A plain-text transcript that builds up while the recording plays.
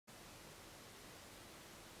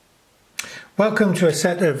Welcome to a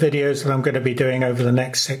set of videos that I'm going to be doing over the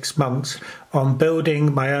next 6 months on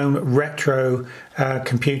building my own retro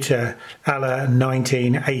computer a la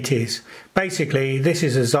 1980s. Basically, this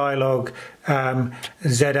is a Zilog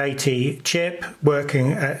Z80 chip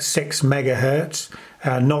working at 6 megahertz,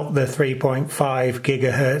 not the 3.5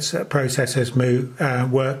 gigahertz that processors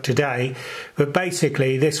work today. But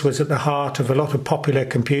basically, this was at the heart of a lot of popular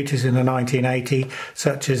computers in the 1980s,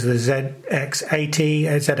 such as the ZX80,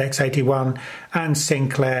 ZX81 and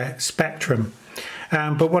Sinclair Spectrum.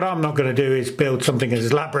 But what I'm not going to do is build something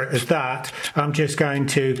as elaborate as that. I'm just going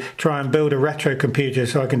to try and build a retro computer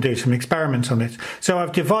so I can do some experiments on it. So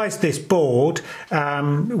I've devised this board,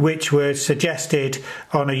 which was suggested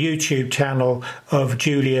on a YouTube channel of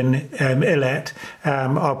Julian Ilett.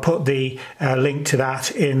 I'll put the link to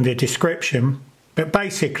that in the description. But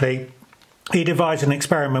basically, he devised an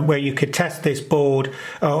experiment where you could test this board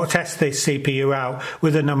or test this CPU out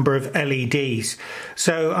with a number of LEDs.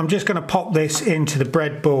 So I'm just going to pop this into the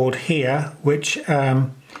breadboard here, which I've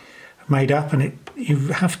made up, and you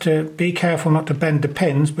have to be careful not to bend the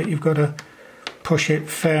pins, but you've got to push it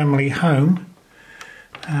firmly home.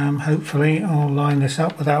 Hopefully I'll line this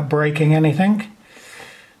up without breaking anything.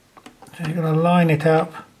 So you've got to line it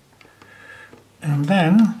up, and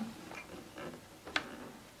then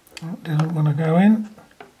that doesn't want to go in.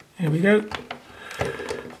 Here we go.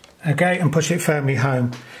 Okay, and push it firmly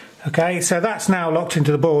home. Okay, so that's now locked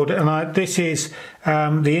into the board, and this is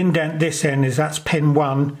the indent this end is that's pin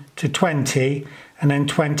 1 to 20, and then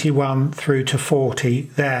 21 through to 40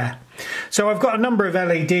 there. So I've got a number of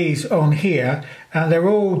LEDs on here, and they're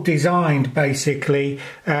all designed basically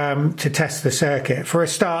to test the circuit. For a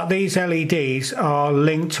start, these LEDs are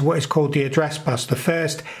linked to what is called the address bus, the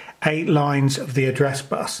first 8 lines of the address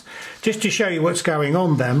bus. Just to show you what's going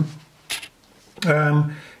on then,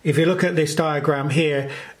 if you look at this diagram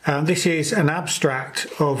here, this is an abstract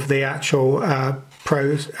of the actual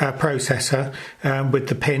processor with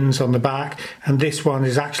the pins on the back, and this one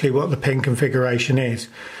is actually what the pin configuration is.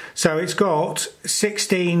 So it's got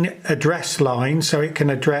 16 address lines, so it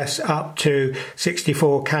can address up to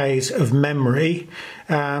 64Ks of memory,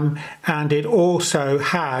 and it also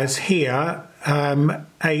has here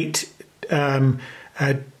 8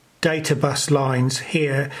 data bus lines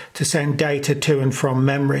here to send data to and from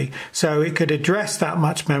memory. So it could address that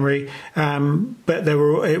much memory, but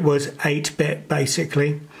it was 8-bit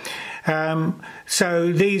basically.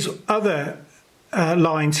 So these other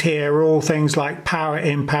lines here are all things like power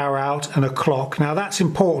in, power out, and a clock. Now that's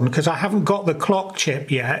important because I haven't got the clock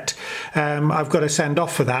chip yet. I've got to send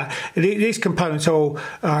off for that. These components all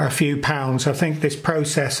are a few pounds. I think this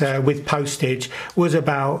processor with postage was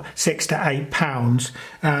about £6 to £8,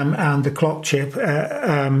 and the clock chip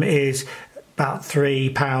is about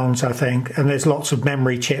 £3, I think, and there's lots of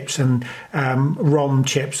memory chips and ROM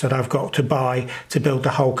chips that I've got to buy to build the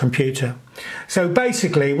whole computer. So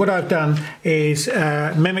basically what I've done is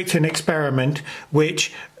mimicked an experiment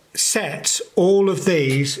which sets all of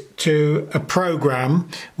these to a program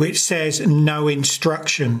which says no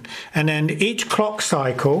instruction, and then each clock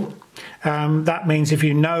cycle, that means if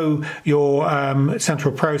you know your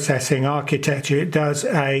central processing architecture, it does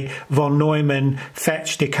a von Neumann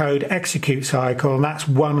fetch, decode, execute cycle, and that's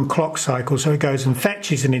 1 clock cycle. So it goes and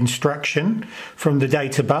fetches an instruction from the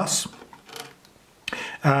data bus,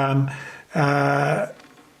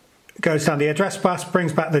 goes down the address bus,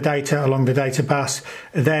 brings back the data along the data bus,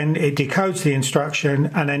 then it decodes the instruction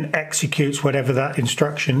and then executes whatever that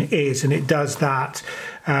instruction is, and it does that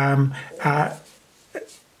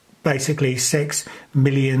basically 6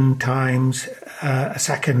 million times a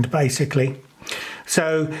second basically.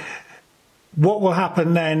 So what will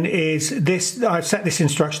happen then is this, I've set this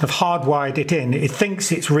instruction, I've hardwired it in. It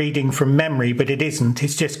thinks it's reading from memory, but it isn't.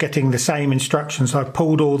 It's just getting the same instructions. I've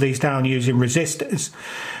pulled all these down using resistors.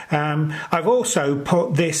 I've also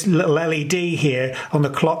put this little LED here on the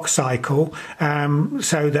clock cycle,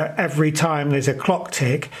 so that every time there's a clock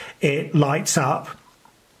tick, it lights up.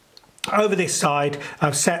 Over this side,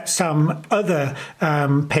 I've set some other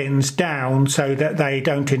pins down so that they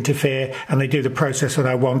don't interfere and they do the process that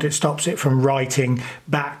I want. It stops it from writing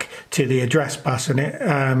back to the address bus, and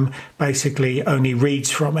it basically only reads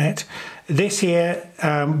from it. This here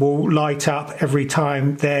will light up every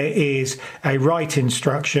time there is a write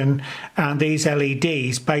instruction, and these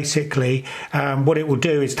LEDs basically what it will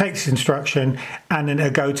do is take this instruction and then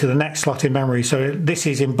it'll go to the next slot in memory. So this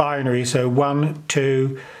is in binary, so 1,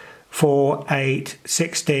 2, 4, 8,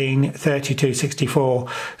 16, 32, 64.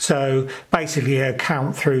 So basically a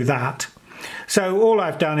count through that. So all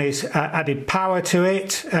I've done is added power to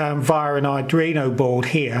it via an Arduino board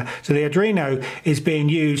here. So the Arduino is being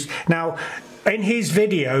used. Now, in his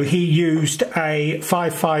video, he used a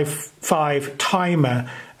 555 timer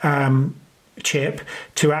chip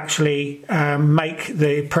to actually make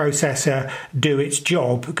the processor do its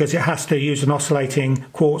job, because it has to use an oscillating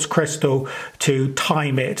quartz crystal to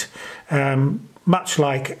time it. Much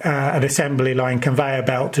like an assembly line conveyor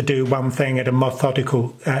belt to do one thing at a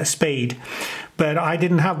methodical speed. But I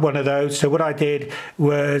didn't have one of those, so what I did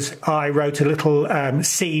was I wrote a little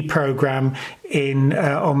C program in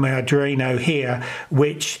on my Arduino here,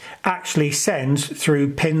 which actually sends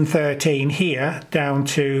through pin 13 here down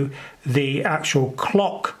to the actual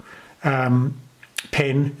clock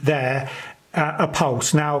pin there, a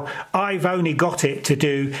pulse. Now, I've only got it to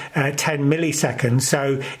do 10 milliseconds,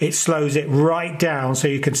 so it slows it right down so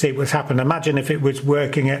you can see what's happened. Imagine if it was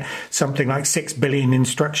working at something like 6 billion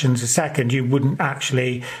instructions a second, you wouldn't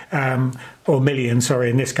actually, or million, sorry,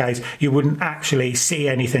 in this case, you wouldn't actually see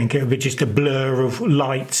anything. It would be just a blur of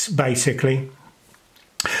lights, basically.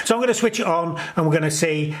 So I'm going to switch it on and we're going to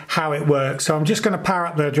see how it works. So I'm just going to power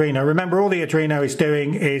up the Arduino. Remember, all the Arduino is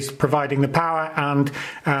doing is providing the power, and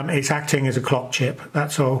it's acting as a clock chip.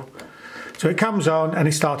 That's all. So it comes on and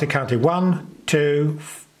it started counting 1, 2,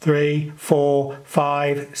 3, 4,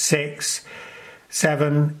 5, 6,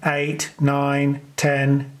 7, 8, 9,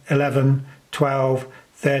 10, 11, 12,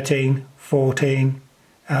 13, 14,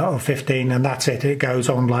 or 15, and that's it. It goes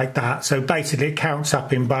on like that. So basically it counts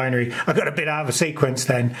up in binary. I got a bit out of sequence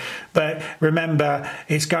then, but remember,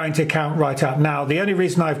 it's going to count right up. Now, the only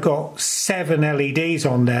reason I've got 7 LEDs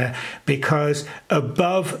on there, because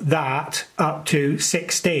above that up to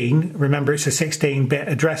 16, remember it's a 16-bit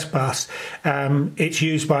address bus, it's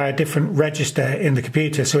used by a different register in the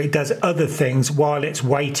computer, so it does other things while it's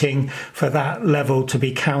waiting for that level to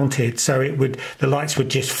be counted. So it would, the lights would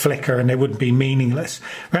just flicker and they wouldn't be meaningless.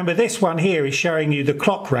 Remember, this one here is showing you the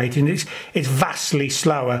clock rate, and it's vastly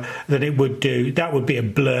slower than it would do. That would be a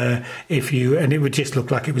blur if you, and it would just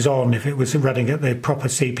look like it was on if it was running at the proper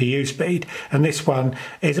CPU speed. And this one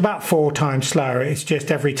is about 4 times slower. It's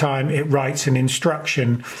just every time it writes an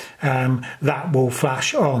instruction, that will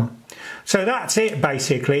flash on. So that's it,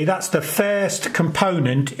 basically. That's the first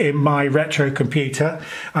component in my retro computer.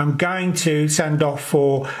 I'm going to send off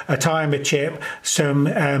for a timer chip,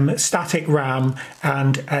 some static RAM,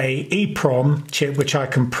 and a EEPROM chip which I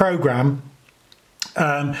can program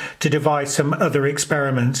to devise some other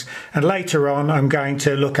experiments. And later on I'm going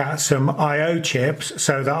to look at some I/O chips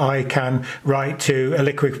so that I can write to a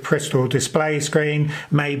liquid crystal display screen,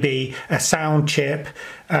 maybe a sound chip,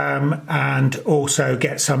 and also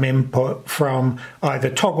get some input from either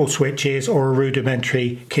toggle switches or a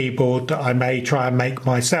rudimentary keyboard that I may try and make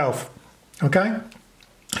myself. Okay,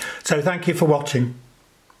 so thank you for watching.